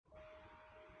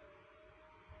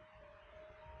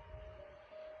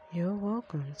You're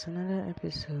welcome to another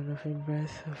episode of A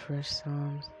Breath of Fresh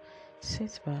Psalms.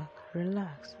 Sit back,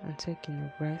 relax, and take in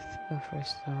a breath of fresh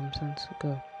Psalms unto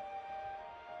God.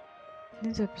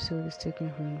 This episode is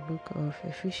taken from the book of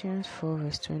Ephesians 4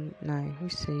 verse 29,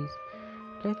 which says,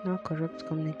 "Let no corrupt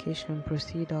communication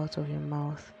proceed out of your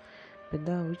mouth, but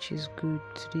that which is good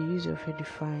to the use of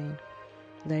edifying,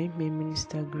 that it may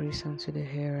minister grace unto the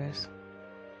hearers."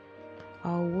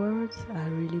 Our words are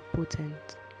really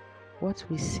potent. What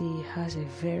we say has a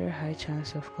very high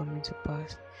chance of coming to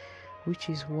pass,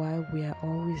 which is why we are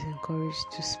always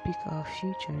encouraged to speak our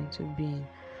future into being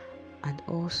and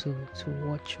also to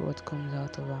watch what comes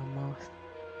out of our mouth.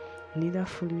 Neither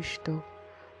foolish talk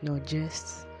nor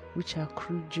jests, which are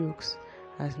crude jokes,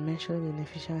 as mentioned in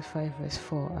Ephesians 5 verse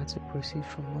 4, are to proceed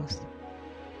from us.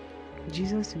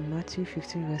 Jesus in Matthew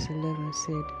 15 verse 11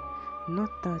 said, "Not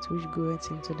that which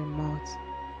goeth into the mouth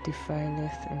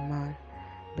defileth a man,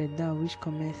 but that which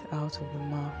cometh out of the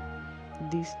mouth,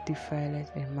 this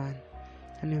defileth a man."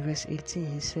 And in verse 18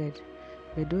 he said,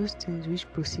 "But those things which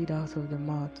proceed out of the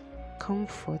mouth come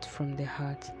forth from the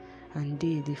heart, and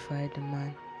they defile the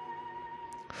man."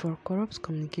 For corrupt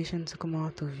communication to come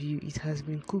out of you, it has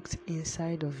been cooked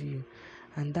inside of you,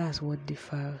 and that's what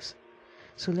defiles.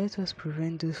 So let us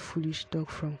prevent those foolish talk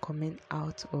from coming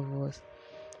out of us.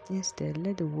 Instead,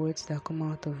 let the words that come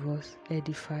out of us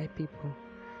edify people.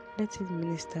 Let it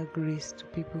minister grace to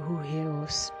people who hear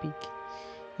us speak.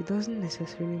 It doesn't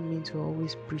necessarily mean to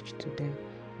always preach to them.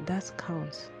 That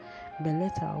counts. But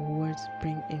let our words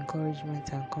bring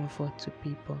encouragement and comfort to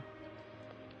people.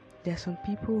 There are some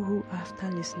people who, after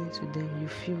listening to them, you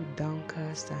feel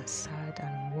downcast and sad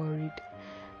and worried.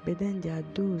 But then there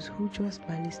are those who, just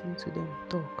by listening to them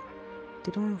talk,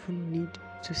 they don't even need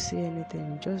to say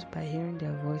anything. Just by hearing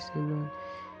their voice alone,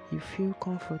 you feel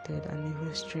comforted and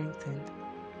even strengthened.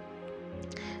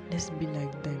 Let's be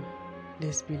like them.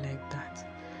 Let's be like that.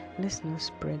 Let's not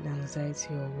spread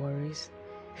anxiety or worries,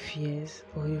 fears,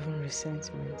 or even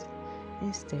resentment.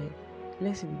 Instead,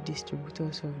 let's be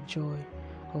distributors of joy,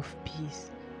 of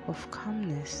peace, of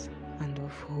calmness, and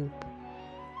of hope.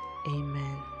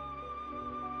 Amen.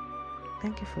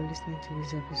 Thank you for listening to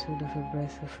this episode of A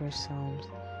Breath of Fresh Psalms.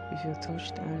 If you're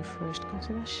touched and refreshed,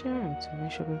 consider sharing to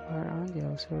make sure people around you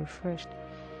are also refreshed.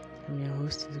 I'm your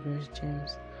host, Grace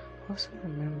James. Also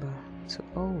remember to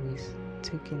always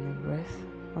take in a breath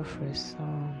of fresh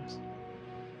Psalms.